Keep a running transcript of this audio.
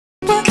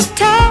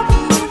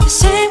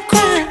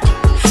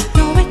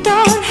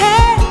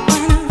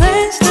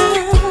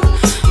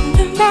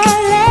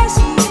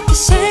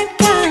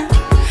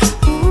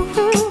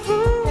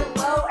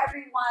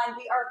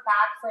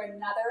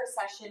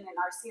in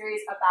our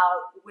series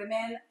about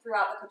women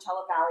throughout the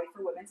Coachella Valley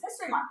for Women's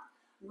History Month.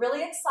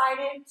 Really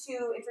excited to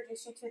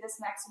introduce you to this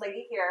next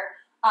lady here.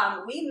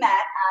 We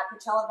met at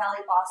Coachella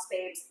Valley Boss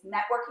Babes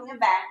networking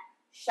event.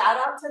 Shout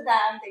out to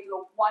them. They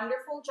do a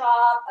wonderful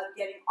job of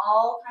getting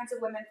all kinds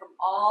of women from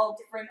all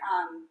different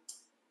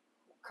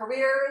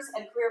careers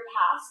and career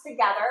paths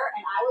together.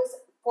 And I was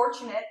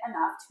fortunate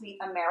enough to meet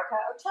America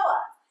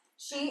Ochoa.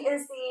 She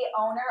is the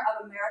owner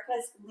of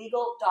America's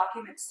Legal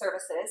Document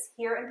Services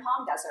here in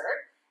Palm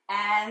Desert.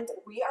 And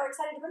we are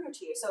excited to bring her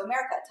to you. So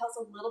America, tell us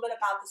a little bit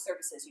about the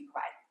services you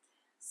provide.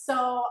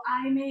 So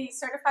I'm a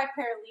certified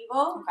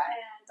paralegal,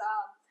 and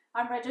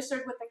I'm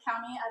registered with the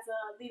county as a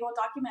legal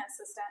document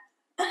assistant.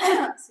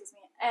 Excuse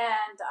me.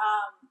 And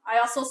I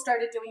also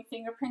started doing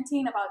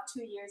fingerprinting about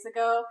 2 years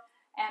ago,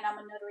 and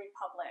I'm a notary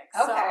public.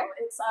 So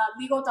it's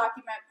legal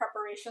document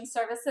preparation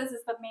services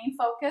is the main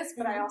focus,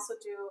 but I also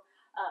do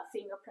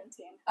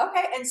fingerprinting.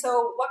 Okay, and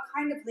so what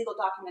kind of legal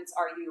documents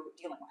are you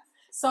dealing with?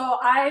 So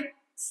I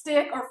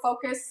stick or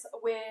focus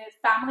with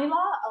family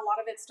law. A lot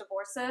of it's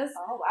divorces.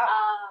 Oh,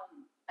 wow.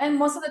 And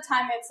most of the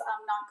time it's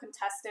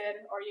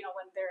non-contested, or,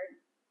 when they're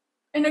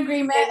in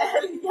agreement.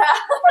 Yeah.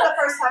 For the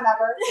first time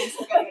ever since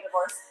they're getting a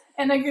divorce.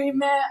 An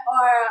agreement,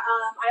 or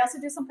I also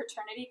do some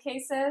paternity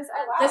cases.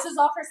 Oh, wow. This is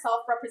all for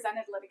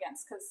self-represented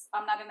litigants because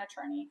I'm not an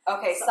attorney.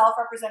 Okay, so.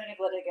 Self-represented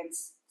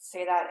litigants,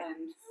 say that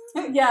in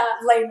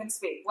layman's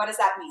speak. What does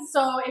that mean?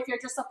 So if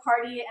you're just a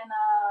party in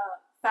a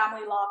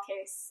family law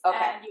case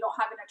and you don't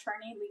have an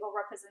attorney, legal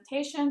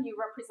representation, you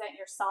represent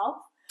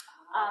yourself.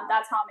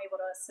 That's how I'm able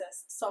to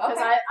assist. So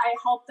because I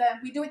help them,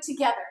 we do it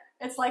together.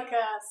 It's like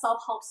a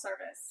self-help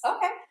service.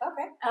 Okay.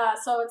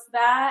 So it's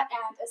that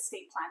and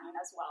estate planning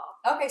as well.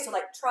 Okay, so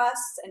like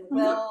trusts and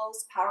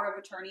wills, power of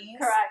attorneys.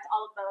 Correct,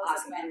 all of those.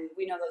 Awesome, and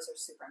we know those are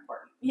super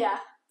important. Yeah.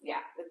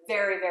 Yeah,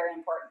 very, very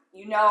important.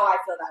 I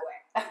feel that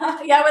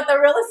way. Yeah, with the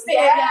real estate.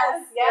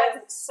 Yes,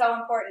 it's so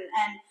important.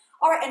 And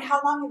all right, and how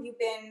long have you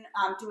been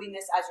doing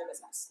this as your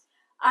business?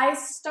 I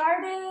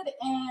started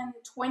in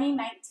 2019,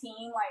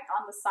 like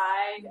on the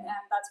side, and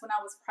that's when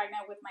I was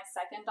pregnant with my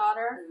second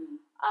daughter,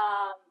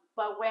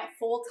 but went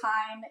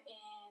full-time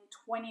in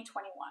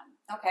 2021.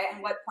 Okay, and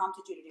what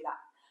prompted you to do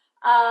that?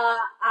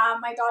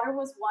 My daughter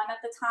was 1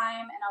 at the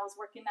time, and I was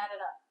working at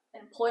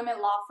an employment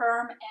law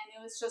firm, and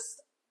it was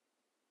just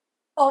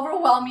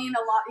overwhelming,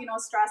 a lot,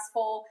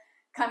 stressful,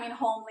 coming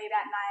home late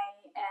at night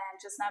and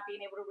just not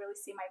being able to really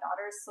see my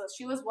daughters. So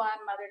she was 1,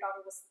 my other daughter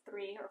was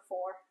 3 or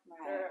 4,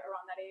 they're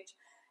around that age.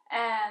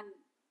 And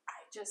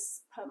I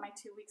just put my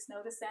 2 weeks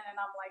notice in, and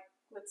I'm like,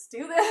 let's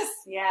do this.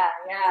 Yeah.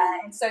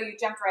 And so you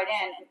jumped right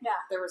in, and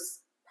there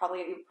was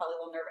you were probably a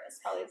little nervous,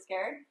 probably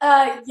scared.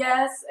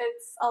 Yes,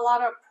 it's a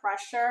lot of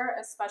pressure,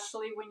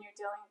 especially when you're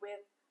dealing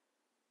with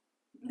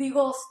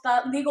legal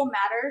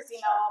matters,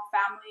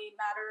 family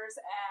matters,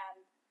 and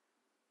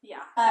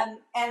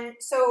and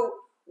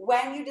so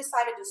when you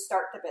decided to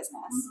start the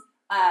business,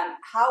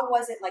 how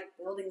was it like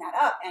building that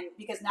up? And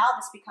because now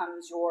this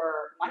becomes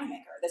your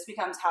moneymaker, this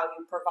becomes how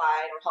you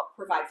provide or help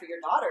provide for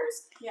your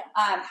daughters. Yeah.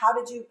 How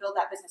did you build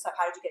that business up?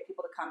 How did you get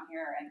people to come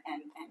here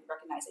and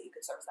recognize that you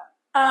could service them?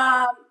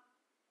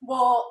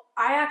 Well,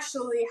 I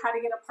actually had to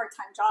get a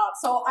part-time job.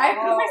 So I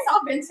threw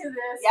myself into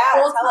this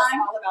full time. Tell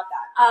us all about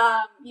that.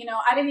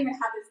 I didn't even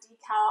have this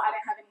decal. I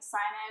didn't have any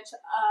signage.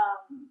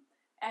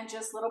 And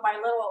just little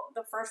by little,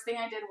 the first thing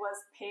I did was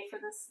pay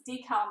for this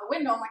decal on the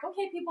window. I'm like,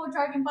 okay, people are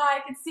driving by,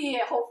 I can see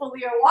it.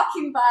 Hopefully you're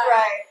walking by.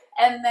 Right.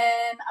 And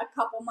then a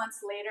couple months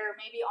later,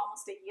 maybe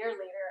almost a year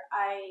later,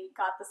 I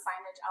got the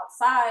signage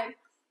outside.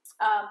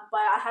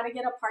 But I had to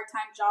get a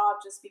part-time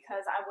job just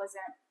because I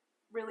wasn't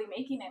really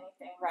making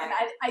anything. Right. And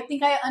I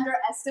think I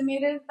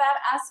underestimated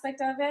that aspect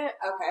of it.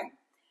 Okay.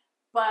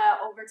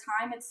 But over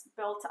time, it's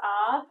built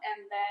up.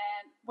 And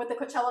then with the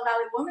Coachella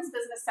Valley Women's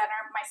Business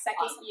Center, my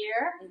second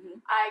year,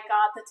 I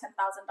got the $10,000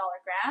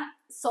 grant.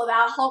 So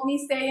that helped me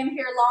stay in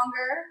here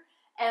longer.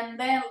 And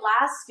then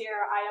last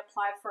year, I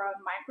applied for a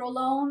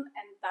microloan,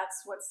 and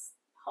that's what's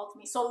helped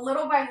me. So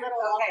little by little.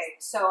 Okay,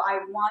 so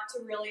I want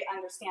to really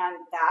understand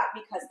that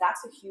because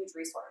that's a huge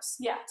resource.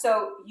 Yeah.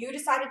 So you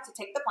decided to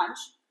take the plunge.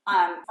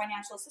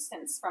 Financial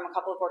assistance from a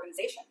couple of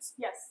organizations.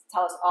 Yes.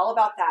 Tell us all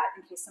about that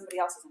in case somebody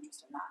else is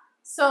interested in that.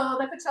 So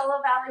the Coachella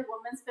Valley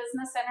Women's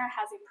Business Center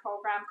has a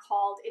program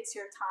called It's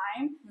Your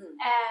Time,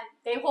 and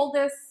they hold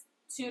this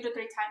 2 to 3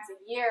 times a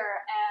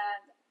year.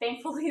 And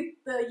thankfully,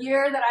 the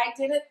year that I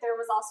did it, there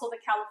was also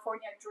the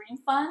California Dream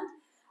Fund.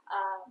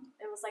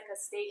 It was like a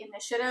state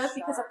initiative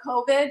because of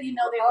COVID. They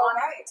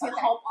wanted to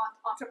help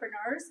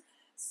entrepreneurs.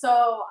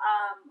 So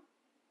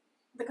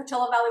the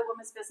Coachella Valley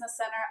Women's Business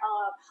Center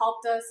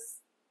helped us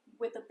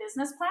with a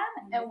business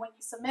plan, and when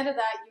you submitted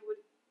that, you would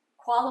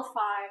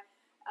qualify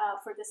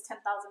for this $10,000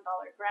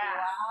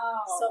 grant.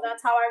 Wow. So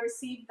that's how I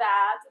received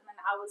that, and then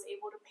I was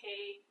able to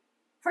pay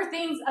for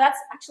things. That's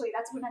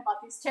when I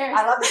bought these chairs.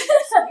 I love these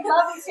chairs. You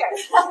love these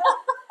chairs.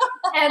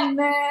 And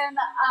then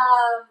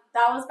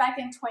that was back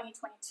in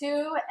 2022,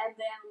 and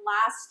then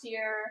last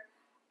year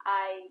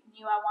I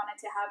knew I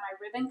wanted to have my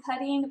ribbon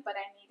cutting, but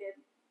I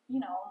needed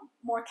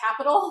more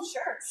capital.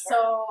 Sure.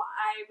 So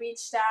I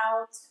reached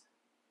out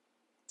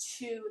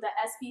to the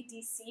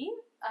SBDC,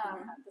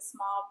 the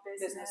Small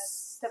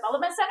Business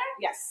Development Center.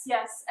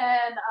 Yes.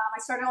 And I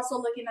started also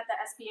looking at the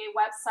SBA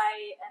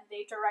website, and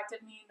they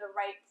directed me in the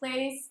right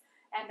place,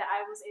 and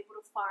I was able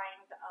to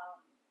find,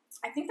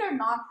 I think they're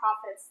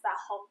nonprofits that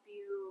help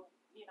you,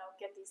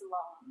 get these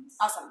loans.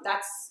 Awesome.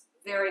 That's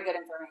very good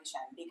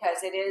information,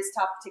 because it is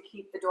tough to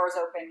keep the doors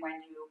open when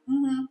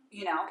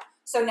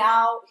so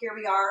now here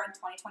we are in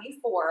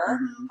 2024.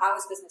 How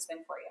has business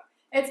been for you?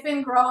 It's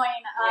been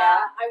growing.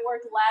 I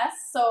work less,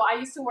 so I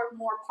used to work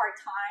more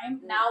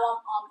part-time. Now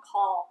I'm on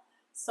call,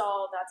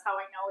 so that's how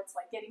I know it's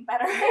like getting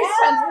better.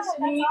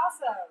 Transitioning.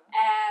 That's awesome.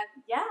 And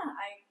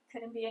I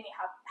couldn't be any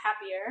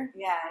happier.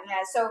 Yeah.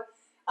 So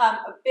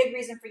a big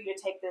reason for you to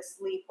take this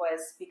leap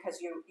was because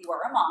you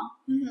are a mom,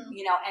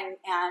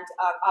 and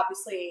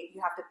obviously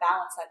you have to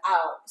balance that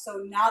out.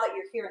 So now that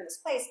you're here in this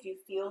place, do you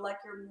feel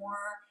like you're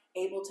more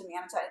able to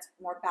manage that? It's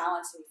more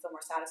balanced and you feel more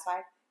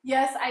satisfied?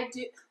 Yes, I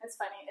do. It's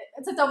funny.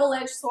 It's a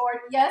double-edged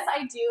sword. Yes,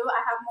 I do.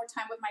 I have more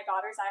time with my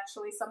daughters,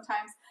 actually.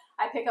 Sometimes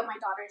I pick up my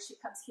daughter and she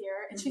comes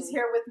here, and she's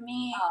here with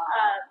me,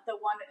 the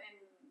one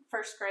in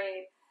first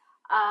grade.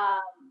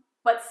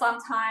 But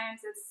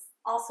sometimes it's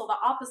also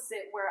the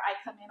opposite, where I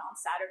come in on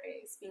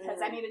Saturdays because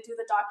I need to do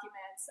the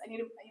documents. I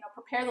need to,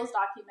 prepare those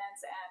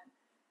documents.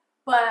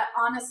 But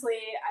honestly,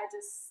 I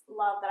just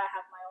love that I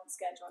have my own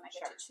schedule and I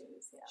get to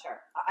choose. Yeah. Sure.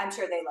 I'm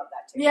sure they love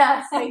that too.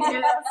 Yes, they do.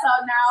 So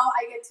now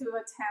I get to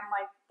attend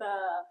like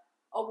the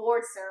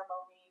award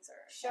ceremonies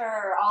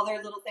or all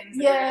their little things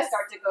that they're going to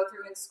start to go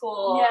through in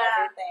school and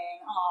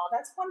everything. Oh,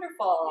 that's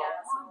wonderful. Yeah,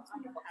 that's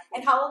wonderful.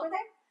 And how old are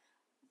they?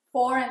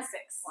 4 and 6.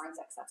 4 and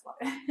 6. That's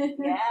lovely.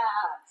 Yeah.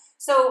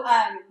 So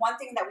one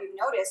thing that we've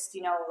noticed,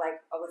 like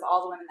with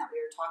all the women that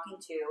we were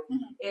talking to,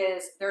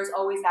 is there's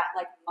always that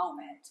like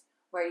moment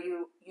where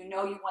you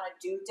want to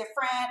do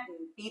different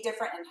and be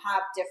different and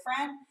have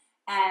different,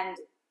 and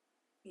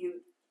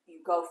you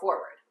go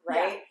forward,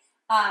 right?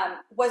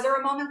 Yeah. Was there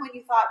a moment when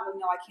you thought, well,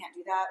 no, I can't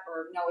do that,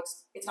 or no,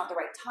 it's not the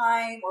right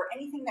time, or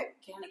anything that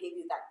kind of gave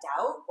you that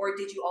doubt, or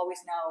did you always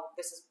know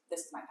this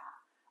is my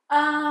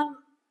path?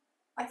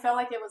 I felt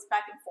like it was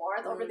back and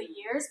forth over the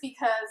years,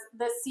 because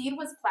the seed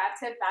was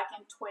planted back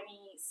in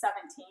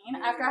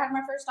 2017 after I had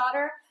my first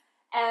daughter,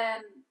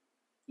 and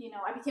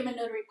I became a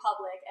notary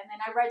public, and then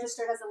I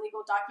registered as a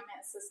legal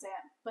document assistant.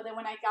 But then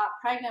when I got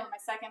pregnant with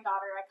my second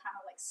daughter, I kind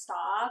of like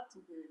stopped.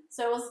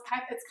 So it's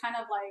kind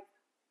of like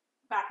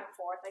back and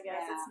forth, I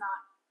guess. Yeah. It's not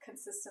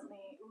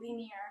consistently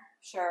linear.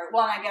 Sure.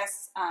 Well, and I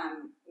guess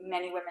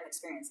many women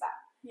experience that,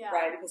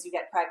 right? Because you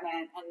get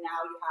pregnant and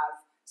now you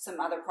have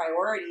some other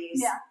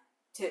priorities. Yeah.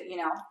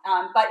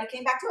 But you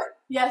came back to it.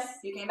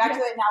 Yes. You came back to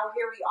it. Now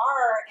here we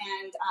are,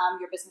 and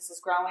your business is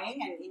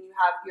growing, and you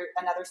have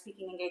another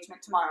speaking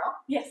engagement tomorrow.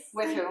 Yes.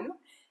 With whom?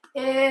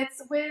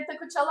 It's with the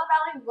Coachella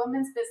Valley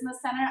Women's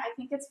Business Center. I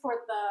think it's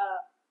for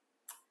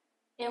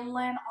the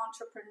Inland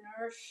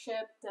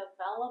Entrepreneurship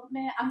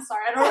Development. I'm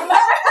sorry, I don't remember.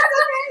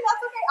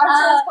 That's okay. I'm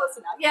sure it's close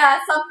enough. Yeah,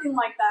 something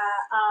like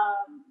that.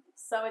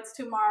 So it's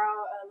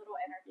tomorrow, a little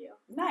interview.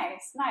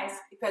 Nice.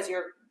 Because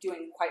you're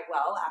doing quite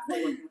well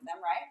after working with them,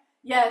 right?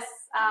 Yes,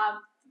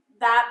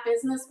 that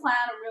business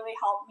plan really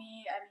helped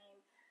me. I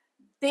mean,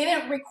 they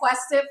didn't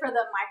request it for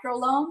the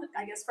microloan.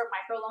 I guess for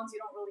microloans,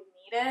 you don't really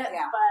need it,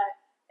 but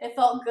it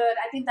felt good.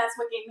 I think that's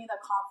what gave me the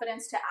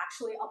confidence to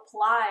actually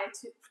apply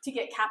to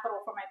get capital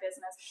for my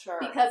business.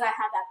 Sure. Because I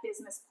had that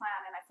business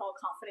plan and I felt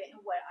confident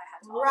in what I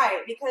had to offer.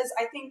 Right, because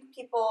I think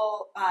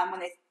people, when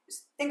they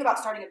think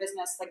about starting a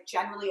business, like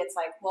generally it's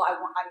like, well,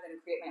 I'm going to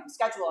create my own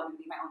schedule. I'm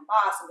going to be my own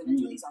boss. I'm going to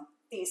do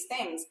these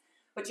things.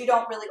 But you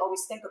don't really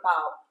always think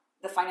about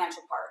the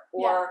financial part,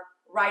 or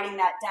writing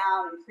that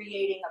down and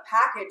creating a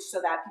package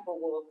so that people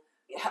will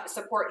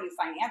support you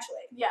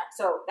financially. Yeah.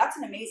 So that's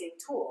an amazing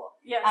tool.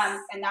 Yes.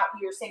 And that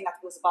you're saying that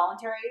was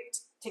voluntary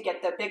to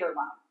get the bigger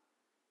loan,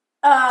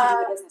 to do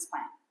the business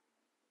plan.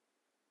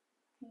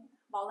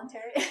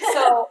 Voluntary.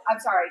 So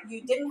I'm sorry,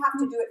 you didn't have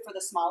to do it for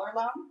the smaller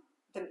loan.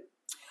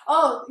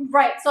 Oh,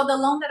 right. So the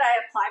loan that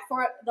I applied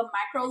for, the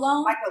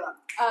microloan.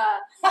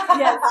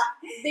 Yes,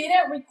 they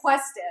didn't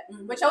request it,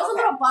 which I was a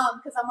little bummed,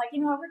 because I'm like, I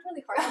worked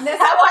really hard on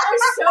this. I want to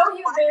show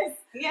you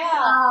this.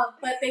 Yeah.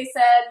 But they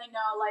said,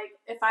 like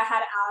if I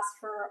had asked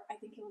for, I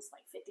think it was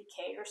like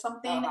 $50,000 or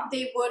something,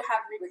 they would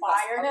have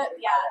required it.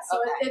 Yeah.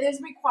 So it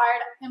is required,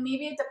 and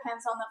maybe it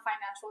depends on the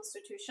financial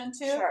institution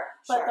too. Sure.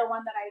 But the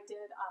one that I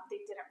did,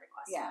 they didn't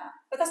request it. Yeah.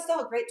 But that's still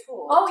a great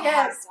tool. Oh, to yes.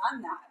 have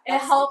done that. It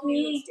helped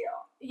me.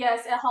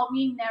 Yes, it helped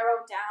me narrow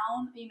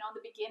down. In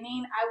the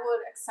beginning, I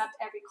would accept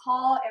every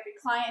call, every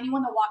client, anyone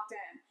that walked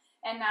in,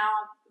 and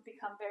now I've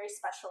become very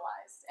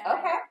specialized.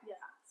 And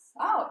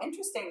Oh,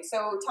 interesting.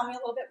 So tell me a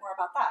little bit more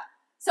about that.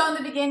 So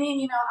in the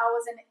beginning, I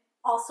was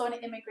also an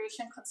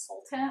immigration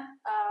consultant.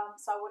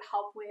 So I would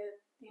help with,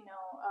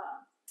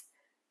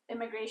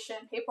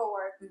 immigration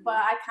paperwork, but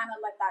I kind of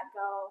let that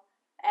go,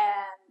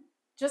 and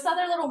just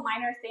other little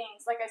minor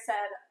things. Like I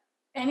said,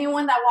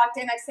 anyone that walked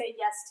in, I say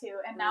yes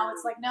to. And now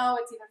it's like, no,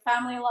 it's either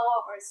family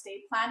law or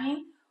estate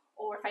planning,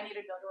 or if I need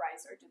to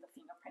notarize or do the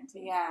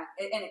fingerprinting. Yeah,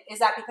 and is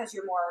that because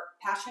you're more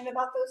passionate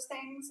about those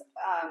things?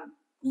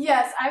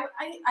 Yes,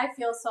 I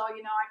feel so.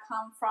 You know, I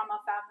come from a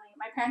family.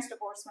 My parents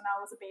divorced when I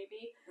was a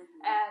baby,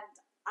 and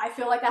I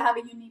feel like I have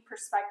a unique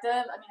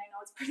perspective. I mean, I know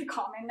it's pretty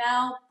common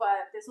now,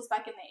 but this was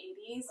back in the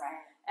 80s,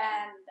 right.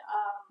 And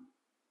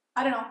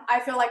I don't know. I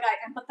feel like I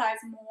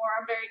empathize more.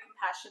 I'm very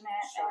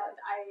compassionate, and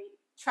I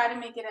try to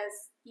make it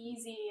as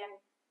easy and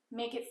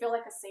make it feel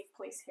like a safe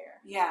place here.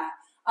 Yeah,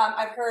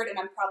 I've heard, and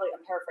I'm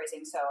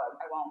paraphrasing, so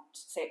I won't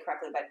say it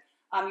correctly, but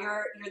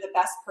you're the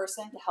best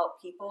person to help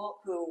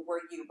people who were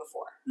you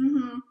before,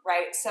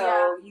 right?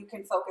 So you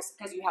can focus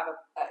because you have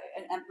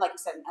like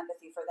you said, an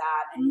empathy for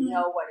that, and you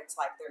know what it's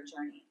like, their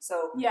journey.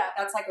 So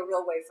that's like a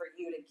real way for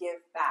you to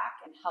give back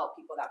and help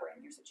people that were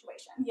in your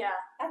situation. Yeah,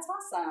 that's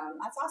awesome.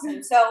 That's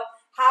awesome. So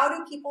how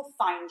do people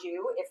find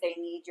you if they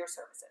need your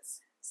services?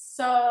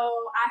 So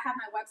I have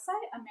my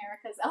website,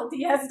 americaslds.com.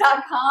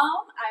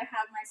 I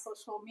have my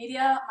social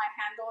media. My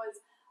handle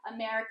is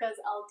America's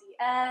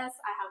LDS.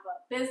 I have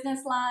a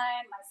business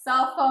line, my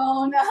cell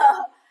phone.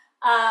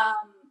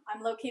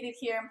 I'm located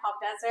here in Palm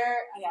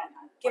Desert. Yeah.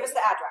 Give us the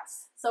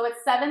address. So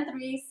it's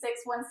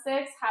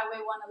 73616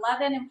 Highway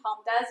 111 in Palm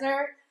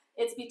Desert.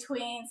 It's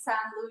between San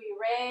Luis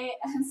Rey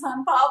and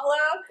San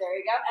Pablo. There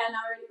you go. And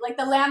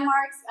like the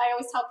landmarks, I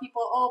always tell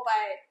people,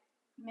 by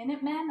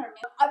Minutemen or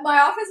my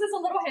office is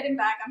a little hidden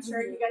back. I'm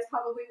sure you guys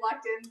probably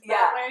walked in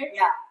that way.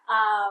 Yeah.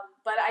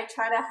 But I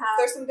try to have.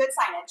 There's some good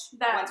signage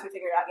once we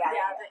figure it out.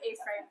 Yeah, the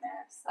A-frame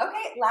there. So.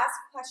 Okay, last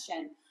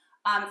question.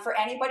 For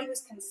anybody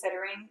who's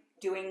considering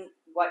doing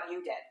what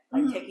you did,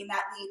 like taking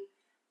that leap,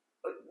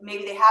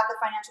 maybe they have the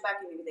financial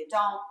backing, maybe they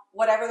don't.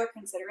 Whatever they're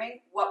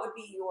considering, what would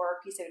be your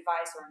piece of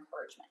advice or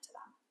encouragement to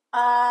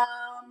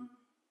them?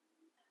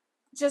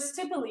 Just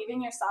to believe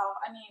in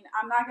yourself. I mean,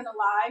 I'm not gonna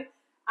lie.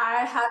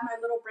 I had my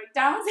little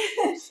breakdowns,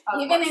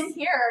 even in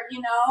here,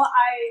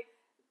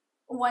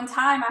 one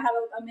time I had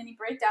a mini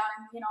breakdown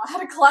and, I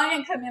had a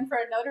client come in for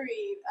a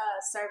notary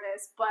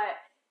service, but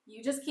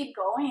you just keep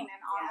going.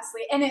 And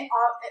honestly, and it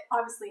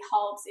obviously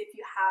helps if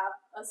you have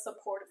a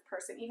supportive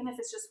person, even if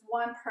it's just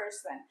one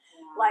person,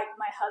 like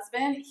my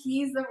husband,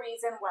 he's the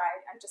reason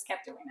why I just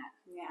kept doing it.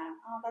 Yeah.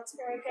 Oh, that's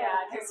very good.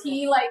 Yeah. Because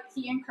he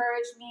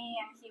encouraged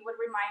me and he would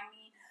remind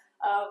me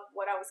of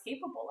what I was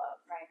capable of.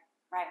 Right.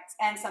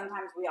 And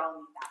sometimes we all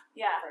need that.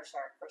 Yeah. For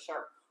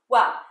sure.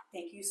 Well,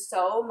 thank you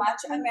so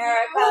much,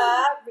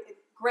 America.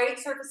 Great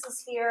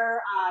services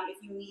here.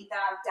 If you need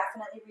them,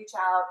 definitely reach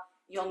out.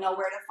 You'll know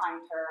where to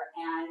find her.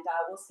 And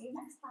we'll see you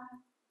next time.